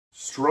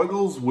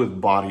Struggles with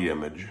body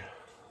image.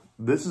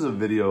 This is a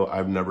video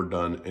I've never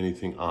done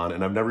anything on,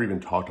 and I've never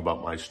even talked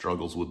about my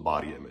struggles with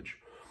body image.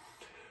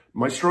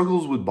 My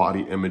struggles with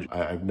body image,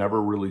 I've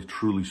never really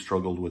truly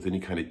struggled with any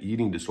kind of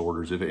eating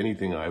disorders. If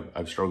anything,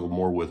 I've struggled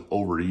more with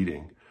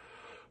overeating.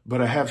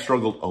 But I have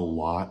struggled a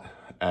lot,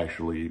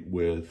 actually,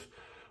 with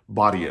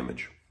body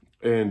image.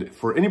 And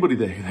for anybody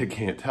that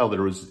can't tell,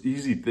 there was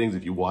easy things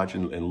if you watch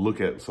and look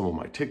at some of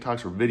my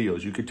TikToks or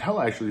videos, you could tell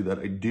actually that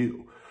I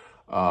do.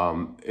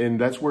 And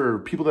that's where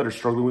people that are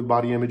struggling with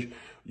body image,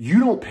 you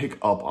don't pick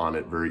up on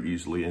it very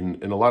easily.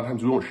 And a lot of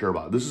times we won't share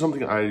about it. This is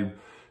something I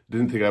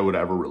didn't think I would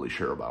ever really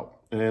share about.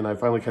 And I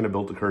finally kind of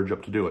built the courage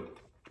up to do it.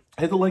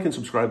 Hit the like and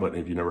subscribe button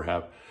if you never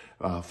have.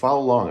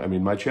 Follow along. I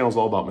mean, my channel is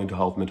all about mental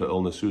health, mental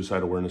illness,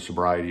 suicide awareness,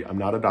 sobriety. I'm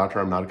not a doctor.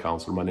 I'm not a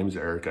counselor. My name is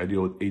Eric. I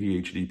deal with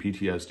ADHD,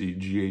 PTSD,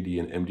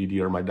 GAD, and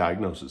MDD are my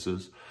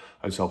diagnoses.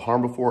 I've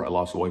self-harmed before. I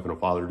lost a wife and a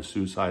father to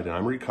suicide, and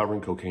I'm a recovering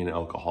cocaine and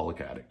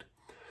alcoholic addict.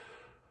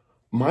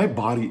 My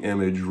body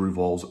image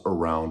revolves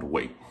around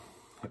weight,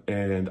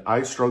 and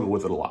I struggle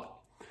with it a lot.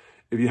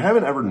 If you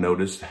haven't ever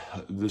noticed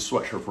this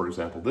sweatshirt, for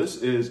example, this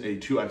is a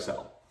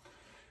 2XL.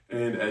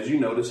 And as you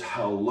notice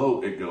how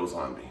low it goes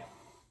on me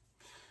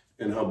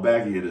and how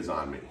baggy it is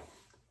on me.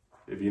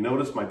 If you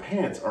notice, my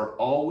pants are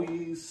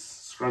always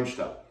scrunched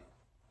up.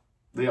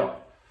 They are.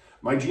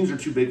 My jeans are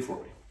too big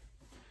for me.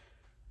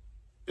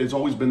 It's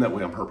always been that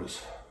way on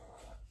purpose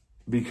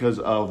because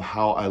of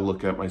how I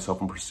look at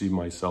myself and perceive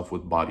myself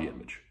with body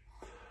image.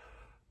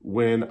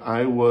 When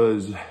I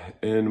was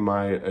in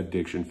my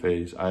addiction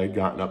phase, I had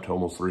gotten up to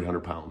almost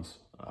 300 pounds.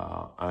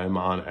 I'm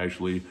on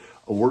actually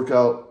a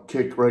workout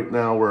kick right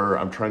now where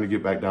I'm trying to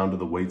get back down to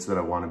the weights that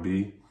I want to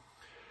be.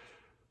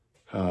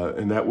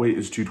 And that weight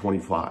is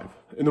 225.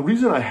 And the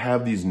reason I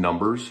have these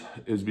numbers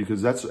is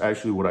because that's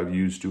actually what I've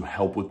used to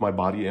help with my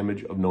body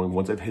image of knowing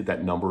once I've hit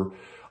that number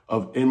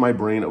of in my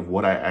brain of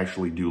what I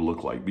actually do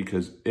look like.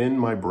 Because in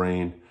my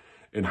brain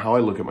and how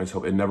I look at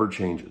myself, it never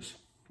changes.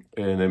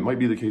 And it might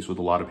be the case with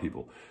a lot of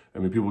people. I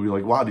mean, people will be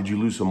like, wow, did you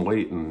lose some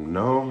weight? And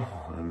no,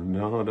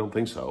 I don't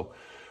think so.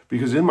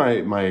 Because in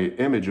my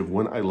image of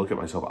when I look at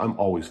myself, I'm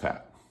always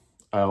fat.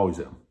 I always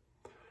am.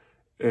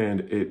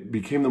 And it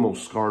became the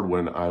most scarred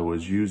when I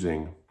went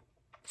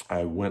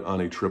on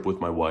a trip with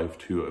my wife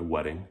to a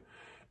wedding.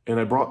 And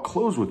I brought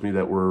clothes with me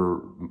that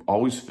were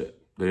always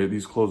fit.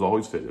 These clothes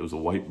always fit. It was a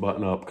white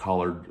button-up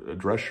collared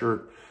dress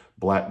shirt,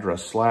 black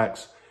dress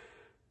slacks.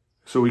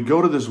 So we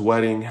go to this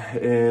wedding,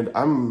 and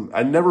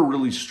I never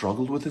really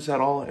struggled with this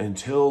at all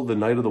until the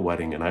night of the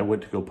wedding, and I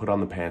went to go put on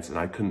the pants, and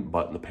I couldn't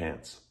button the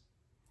pants.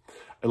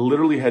 I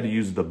literally had to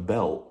use the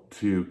belt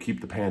to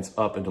keep the pants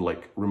up and to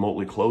like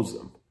remotely close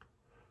them.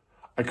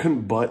 I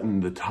couldn't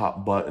button the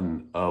top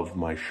button of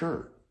my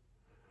shirt,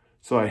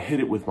 so I hit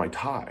it with my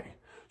tie.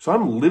 So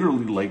I'm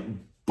literally like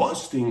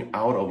busting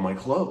out of my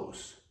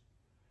clothes.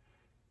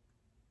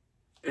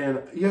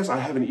 And yes, I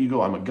have an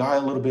ego. I'm a guy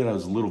a little bit. I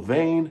was a little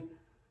vain.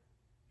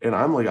 And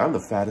I'm the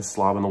fattest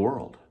slob in the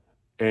world.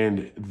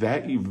 And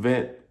that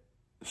event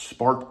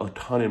sparked a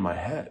ton in my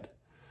head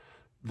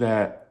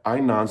that I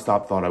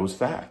nonstop thought I was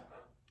fat.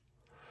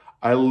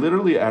 I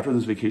literally, after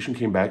this vacation,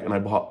 came back and I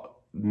bought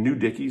new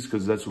Dickies,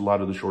 because that's a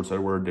lot of the shorts I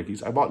wear are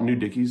Dickies. I bought new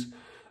Dickies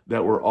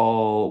that were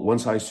all one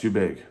size too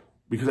big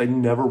because I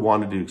never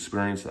wanted to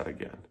experience that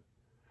again.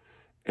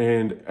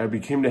 And I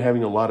became to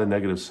having a lot of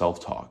negative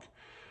self-talk.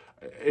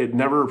 It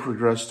never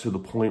progressed to the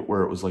point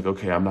where it was like,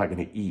 okay, I'm not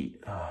going to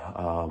eat.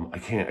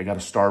 I got to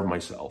starve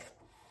myself.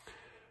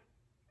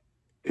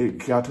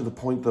 It got to the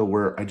point though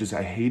where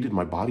I hated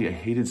my body. I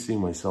hated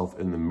seeing myself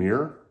in the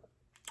mirror.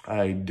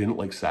 I didn't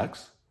like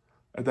sex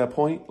at that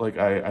point. Like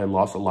I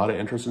lost a lot of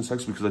interest in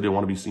sex because I didn't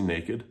want to be seen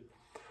naked.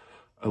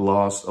 I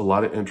lost a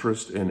lot of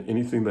interest in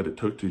anything that it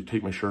took to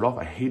take my shirt off.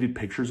 I hated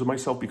pictures of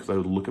myself because I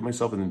would look at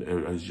myself and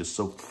I was just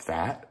so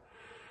fat.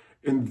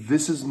 And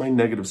this is my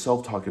negative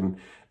self-talk. And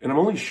I'm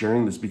only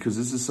sharing this because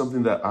this is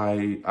something that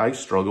I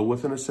struggle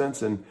with in a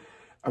sense. And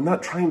I'm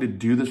not trying to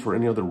do this for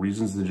any other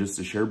reasons than just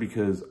to share,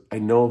 because I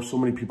know so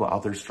many people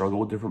out there struggle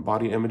with different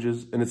body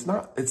images. And it's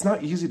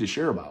not easy to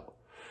share about.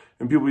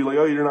 And people be like,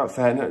 oh, you're not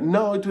fat.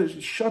 No,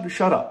 just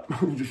shut up.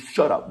 Just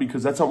shut up,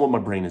 because that's not what my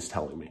brain is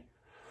telling me.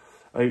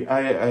 I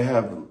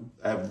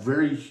have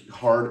very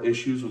hard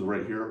issues with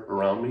right here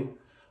around me.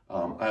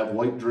 I have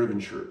white driven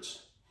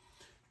shirts.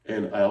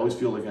 And I always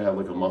feel like I have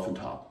like a muffin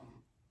top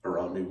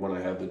around me when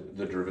I have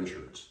the driven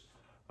shirts,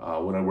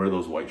 when I wear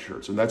those white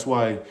shirts. And that's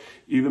why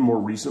even more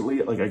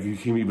recently, like I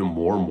became even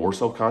more and more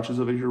self-conscious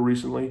of it here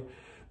recently,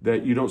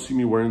 that you don't see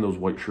me wearing those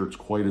white shirts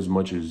quite as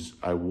much as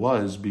I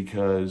was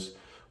because,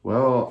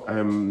 well,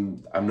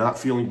 I'm not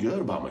feeling good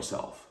about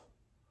myself.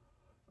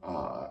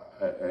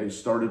 I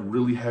started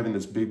really having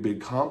this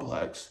big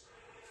complex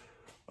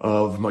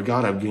of, my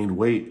God, I've gained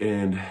weight.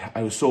 And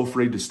I was so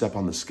afraid to step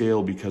on the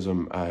scale because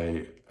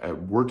I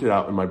worked it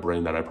out in my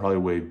brain that I probably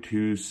weighed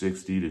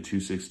 260 to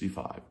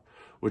 265,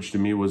 which to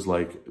me was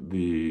like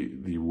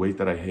the weight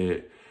that I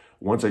hit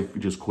once I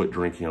just quit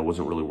drinking. I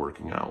wasn't really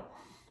working out.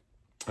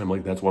 I'm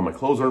like, that's why my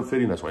clothes aren't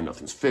fitting. That's why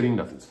nothing's fitting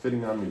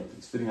on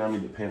me.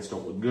 The pants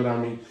don't look good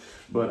on me.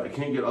 but I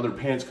can't get other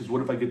pants because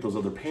what if I get those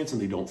other pants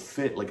and they don't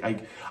fit? Like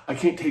I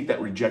can't take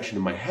that rejection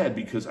in my head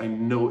because I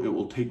know it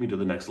will take me to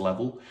the next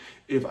level.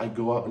 If I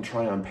go out and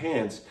try on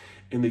pants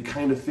and they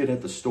kind of fit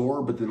at the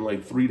store, but then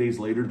like 3 days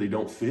later they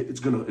don't fit, it's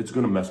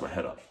gonna mess my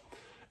head up.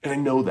 And I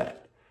know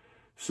that.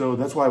 So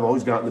that's why I've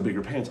always gotten the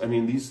bigger pants. I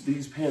mean,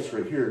 these pants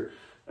right here,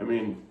 I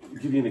mean, I'll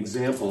give you an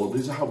example.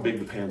 This is how big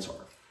the pants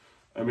are.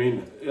 I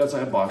mean, yes, I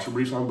have boxer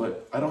briefs on,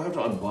 but I don't have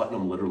to unbutton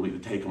them literally to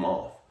take them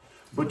off.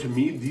 But to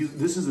me,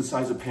 this is the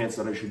size of pants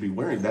that I should be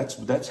wearing.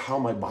 That's how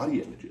my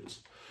body image is.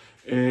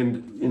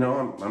 And, you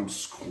know, I'm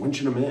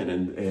squinching them in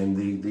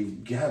and they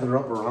gather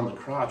up around the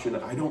crotch and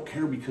I don't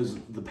care because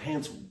the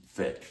pants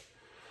fit.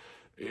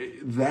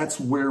 That's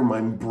where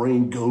my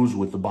brain goes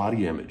with the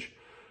body image.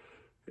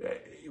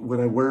 When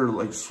I wear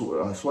like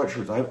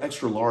sweatshirts, I have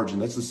extra large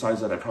and that's the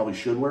size that I probably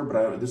should wear,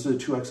 but this is a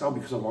 2XL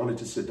because I wanted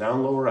to sit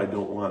down lower. I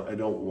don't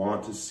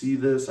want to see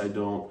this. I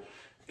don't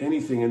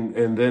anything.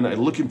 And then I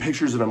look in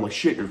pictures and I'm like,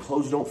 shit, your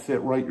clothes don't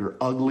fit right. You're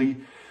ugly.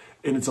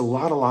 And it's a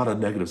lot of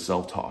negative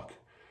self-talk.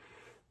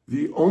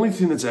 The only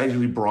thing that's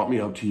actually brought me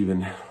up to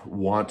even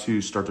want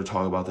to start to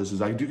talk about this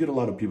is I do get a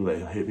lot of people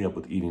that hit me up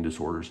with eating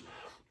disorders.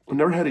 I've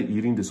never had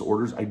eating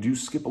disorders. I do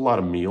skip a lot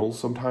of meals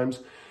sometimes,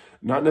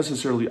 not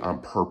necessarily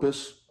on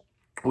purpose,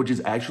 which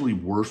is actually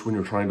worse when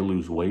you're trying to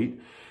lose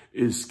weight,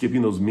 is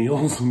skipping those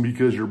meals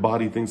because your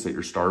body thinks that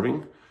you're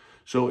starving.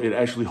 So it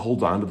actually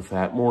holds on to the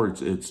fat more.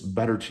 It's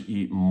better to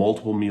eat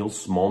multiple meals,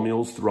 small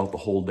meals throughout the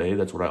whole day.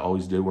 That's what I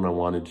always did when I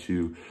wanted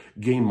to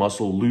gain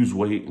muscle, lose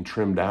weight, and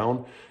trim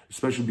down,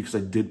 especially because I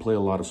did play a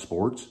lot of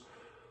sports.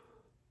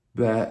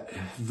 That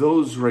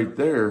those right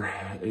there,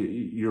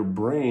 your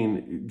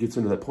brain gets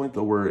into that point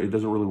though where it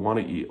doesn't really want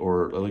to eat.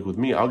 Or like with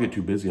me, I'll get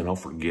too busy and I'll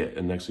forget.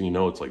 And next thing you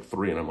know, it's like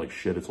 3 and I'm like,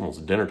 shit, it's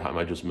almost dinner time.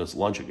 I just missed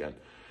lunch again.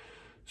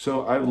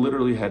 So I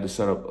literally had to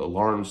set up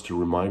alarms to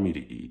remind me to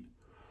eat.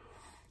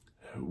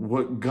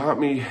 What got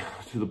me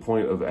to the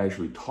point of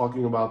actually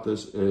talking about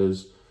this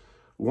is,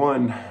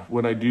 one,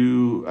 when I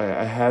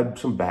had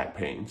some back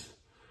pains.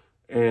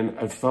 And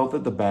I felt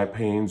that the back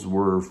pains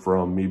were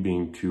from me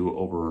being too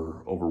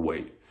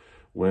overweight.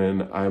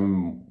 When I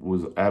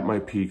was at my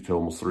peak to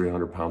almost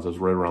 300 pounds, I was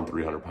right around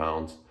 300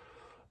 pounds.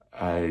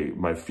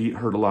 My feet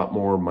hurt a lot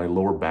more. My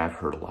lower back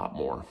hurt a lot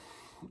more.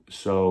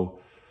 So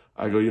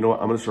I go, you know what?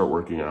 I'm going to start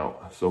working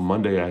out. So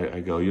Monday I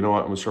go, you know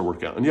what? I'm going to start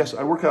working out. And yes,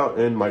 I work out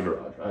in my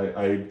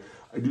garage.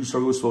 I do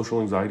struggle with social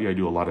anxiety. I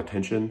do a lot of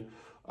tension,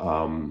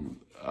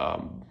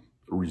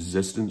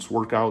 resistance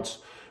workouts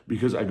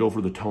because I go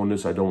for the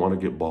toneness. I don't want to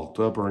get bulked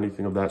up or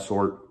anything of that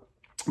sort,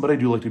 but I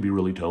do like to be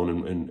really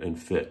toned and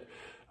fit.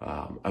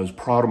 I was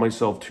proud of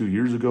myself 2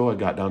 years ago. I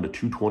got down to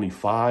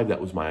 225.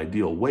 That was my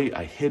ideal weight.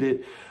 I hit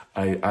it.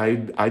 I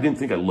didn't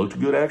think I looked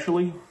good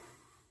actually,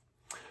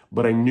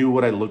 but I knew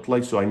what I looked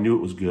like. So I knew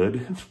it was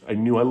good. I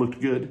knew I looked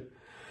good,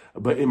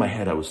 but in my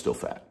head, I was still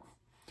fat.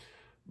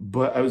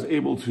 But I was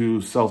able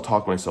to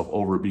self-talk myself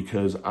over it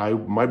because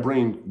my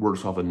brain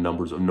works off of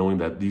numbers of knowing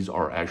that these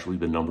are actually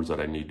the numbers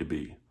that I need to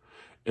be.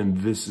 And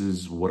this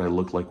is what I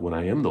look like when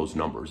I am those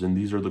numbers. And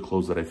these are the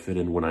clothes that I fit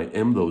in when I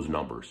am those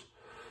numbers.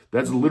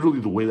 That's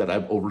literally the way that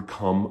I've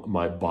overcome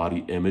my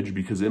body image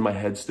because in my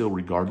head still,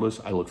 regardless,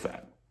 I look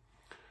fat.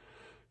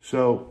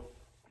 So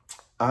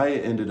I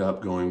ended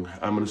up going,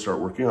 I'm going to start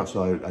working out.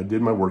 So I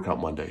did my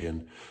workout Monday.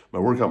 And my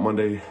workout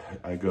Monday,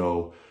 I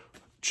go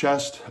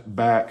chest,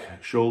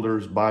 back,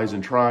 shoulders, bis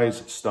and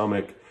tris,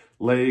 stomach,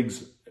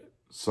 legs.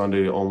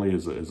 Sunday only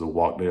is a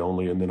walk day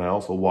only. And then I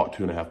also walked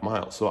 2.5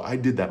 miles. So I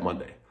did that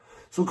Monday.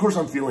 So of course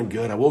I'm feeling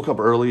good. I woke up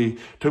early,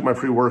 took my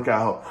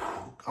pre-workout,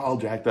 all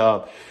jacked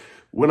up.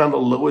 Went on the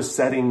lowest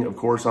setting, of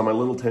course, on my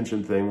little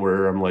tension thing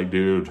where I'm like,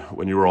 dude,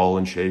 when you were all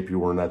in shape, you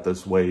weren't at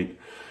this weight.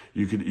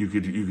 You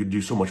could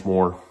do so much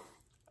more.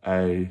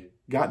 I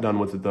got done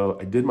with it though.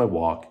 I did my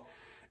walk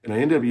and I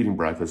ended up eating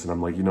breakfast and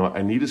I'm like, you know what?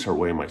 I need to start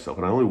weighing myself.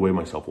 And I only weigh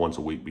myself once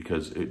a week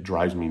because it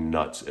drives me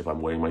nuts if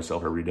I'm weighing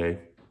myself every day.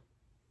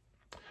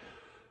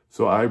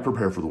 So I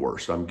prepare for the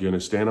worst. I'm going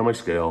to stand on my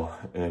scale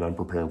and I'm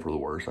preparing for the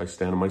worst. I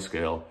stand on my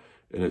scale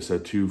and it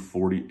said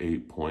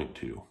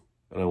 248.2.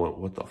 And I went,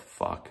 what the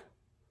fuck?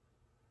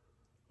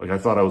 Like, I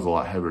thought I was a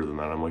lot heavier than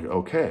that. I'm like,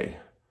 okay.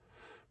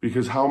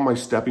 Because how my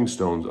stepping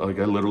stones, like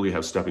I literally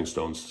have stepping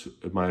stones.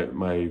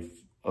 My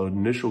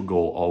initial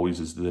goal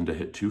always is then to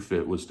hit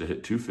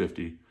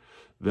 250.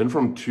 Then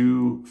from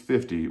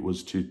 250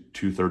 was to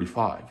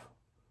 235.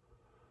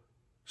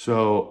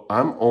 So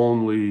I'm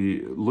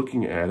only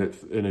looking at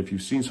it. And if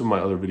you've seen some of my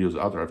other videos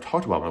out there, I've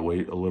talked about my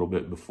weight a little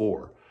bit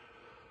before.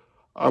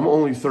 I'm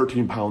only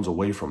 13 pounds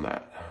away from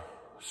that.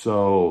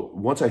 So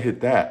once I hit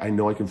that, I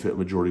know I can fit a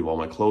majority of all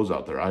my clothes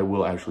out there. I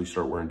will actually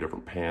start wearing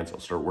different pants. I'll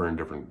start wearing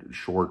different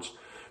shorts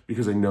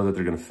because I know that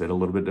they're going to fit a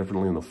little bit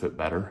differently and they'll fit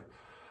better.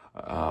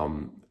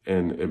 And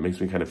it makes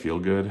me kind of feel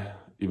good,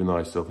 even though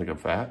I still think I'm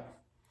fat.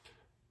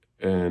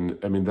 And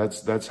I mean,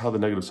 that's how the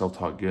negative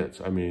self-talk gets.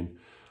 I mean,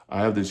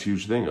 I have this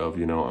huge thing of,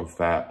 you know, I'm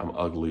fat, I'm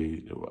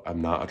ugly, I'm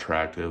not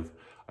attractive.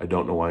 I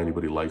don't know why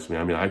anybody likes me.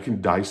 I mean, I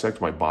can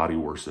dissect my body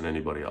worse than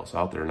anybody else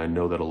out there, and I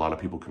know that a lot of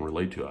people can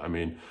relate to it. I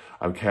mean,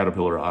 I have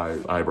caterpillar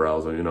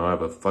eyebrows, and, you know, I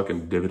have a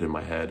fucking divot in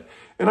my head,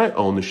 and I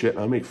own the shit,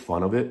 and I make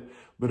fun of it,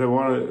 but I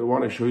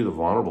want to show you the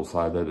vulnerable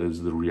side that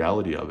is the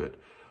reality of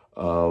it.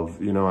 Of,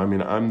 you know, I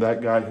mean, I'm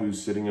that guy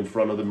who's sitting in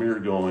front of the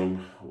mirror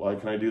going, why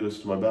can I do this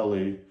to my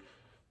belly?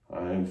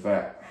 I'm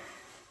fat.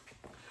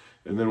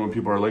 And then when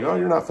people are like, oh,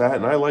 you're not fat,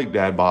 and I like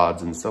dad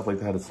bods and stuff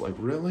like that, it's like,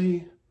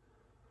 really?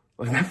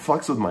 Like, that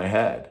fucks with my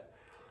head.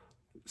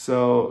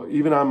 So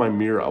even on my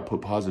mirror, I'll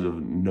put positive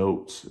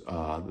notes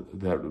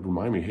that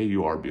remind me, hey,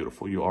 you are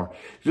beautiful, you are.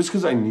 Just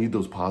because I need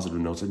those positive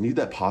notes, I need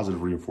that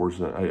positive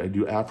reinforcement. I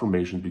do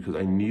affirmations because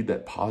I need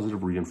that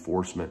positive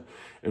reinforcement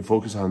and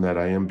focus on that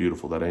I am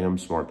beautiful, that I am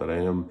smart, that I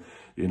am,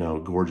 you know,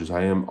 gorgeous,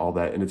 I am all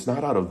that. And it's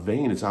not out of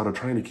vain, it's out of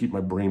trying to keep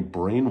my brain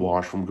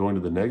brainwashed from going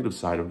to the negative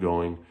side of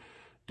going,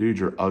 dude,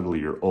 you're ugly,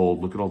 you're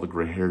old, look at all the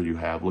gray hair you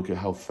have, look at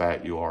how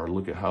fat you are,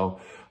 look at how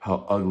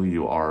ugly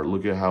you are,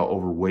 look at how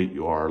overweight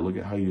you are, look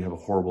at how you have a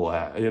horrible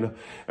ass, you know?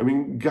 I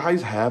mean,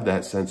 guys have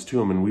that sense to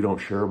them, and we don't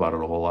share about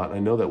it a whole lot, and I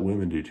know that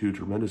women do too,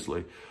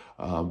 tremendously,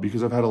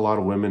 because I've had a lot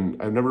of women,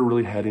 I've never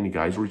really had any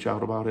guys reach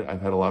out about it.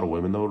 I've had a lot of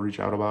women, though,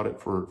 reach out about it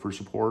for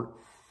support.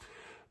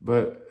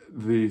 But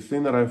the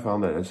thing that I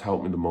found that has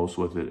helped me the most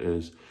with it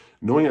is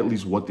knowing at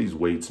least what these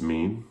weights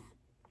mean.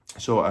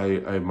 So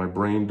my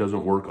brain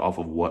doesn't work off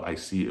of what I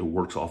see, it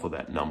works off of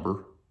that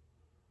number.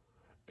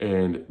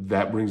 And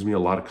that brings me a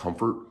lot of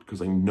comfort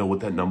because I know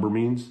what that number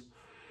means.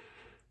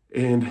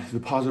 And the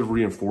positive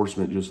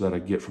reinforcement just that I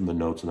get from the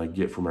notes and I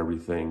get from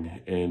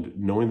everything, and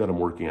knowing that I'm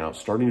working out,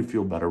 starting to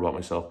feel better about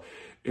myself.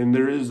 And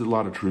there is a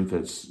lot of truth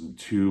that's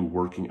to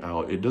working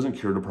out. It doesn't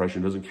cure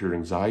depression, it doesn't cure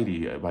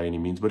anxiety by any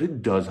means, but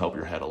it does help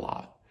your head a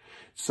lot.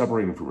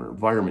 Separating from your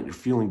environment, you're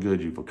feeling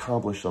good, you've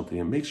accomplished something,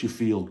 it makes you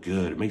feel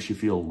good, it makes you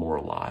feel more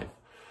alive.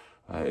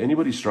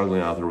 Anybody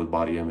struggling out there with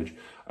body image,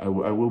 I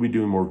will be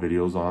doing more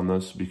videos on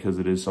this because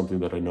it is something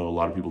that I know a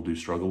lot of people do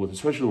struggle with,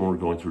 especially when we're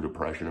going through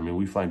depression. I mean,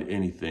 we find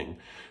anything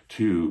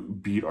to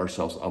beat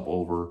ourselves up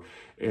over,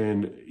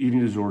 and eating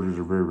disorders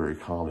are very, very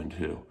common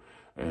too.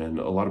 And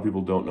a lot of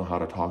people don't know how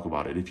to talk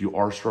about it. If you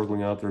are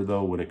struggling out there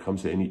though, when it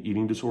comes to any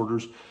eating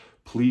disorders,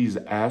 please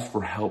ask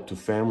for help to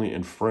family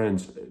and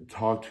friends.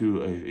 Talk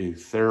to a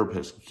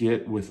therapist.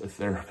 Get with a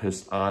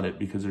therapist on it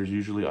because there's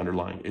usually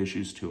underlying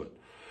issues to it.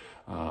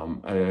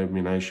 I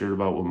mean, I shared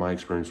about what my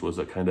experience was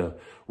that kind of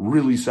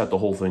really set the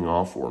whole thing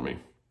off for me.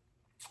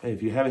 Hey,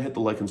 if you haven't hit the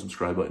like and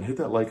subscribe button, hit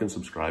that like and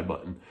subscribe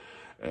button.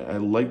 I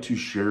like to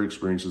share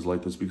experiences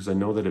like this because I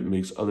know that it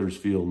makes others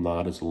feel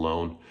not as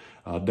alone.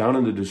 Down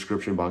in the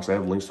description box, I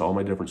have links to all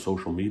my different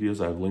social medias.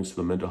 I have links to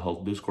the mental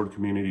health Discord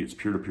community. It's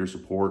peer-to-peer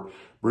support,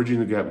 bridging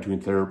the gap between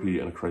therapy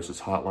and a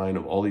crisis hotline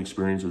of all the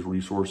experiences,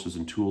 resources,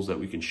 and tools that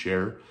we can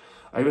share.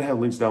 I even have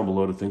links down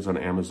below to things on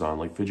Amazon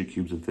like fidget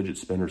cubes and fidget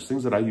spinners,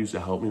 things that I use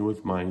to help me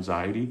with my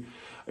anxiety.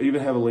 I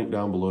even have a link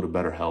down below to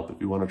BetterHelp if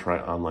you want to try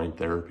online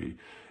therapy.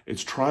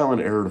 It's trial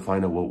and error to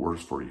find out what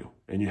works for you.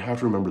 And you have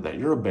to remember that.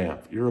 You're a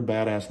BAMF. You're a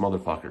badass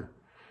motherfucker.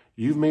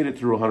 You've made it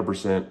through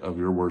 100% of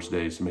your worst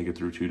days to make it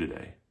through 2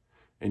 today.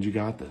 And you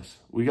got this.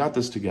 We got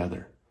this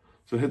together.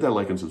 So hit that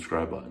like and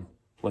subscribe button.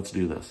 Let's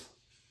do this.